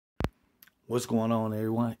What's going on,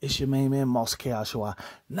 everyone? It's your main man, Nassim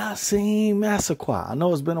Massaquoi. I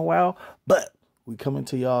know it's been a while, but we coming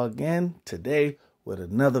to y'all again today with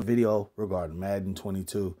another video regarding Madden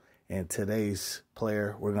 22. And today's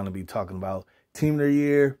player, we're going to be talking about Team of the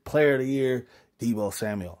Year, Player of the Year, DeeBo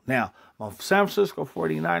Samuel. Now, my San Francisco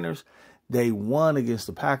 49ers, they won against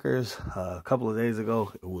the Packers a couple of days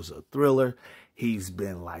ago. It was a thriller. He's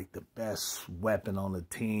been like the best weapon on the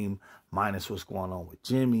team, minus what's going on with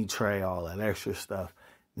Jimmy, Trey, all that extra stuff.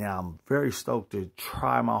 Now, I'm very stoked to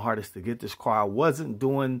try my hardest to get this car. I wasn't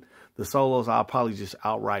doing the solos. I'll probably just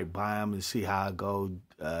outright buy them and see how it goes.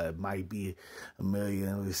 It might be $1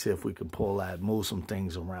 million. Let's see if we can pull that, move some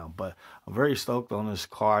things around. But I'm very stoked on this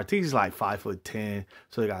car. I think he's like 5'10",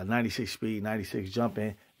 so he got 96 speed, 96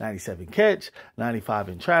 jumping, 97 catch, 95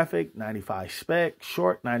 in traffic, 95 spec,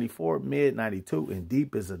 short 94, mid 92, and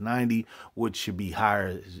deep is a 90, which should be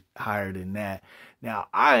higher than that. Now,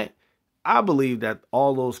 I believe that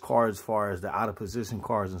all those cars, as far as the out of position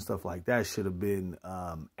cars and stuff like that, should have been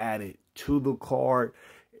added to the card.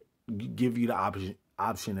 Give you the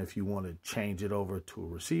option if you want to change it over to a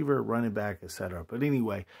receiver, running back, etc. But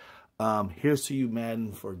anyway, here's to you,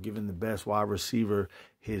 Madden, for giving the best wide receiver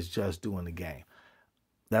his just doing the game.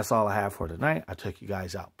 That's all I have for tonight. I'll check you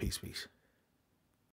guys out. Peace, peace.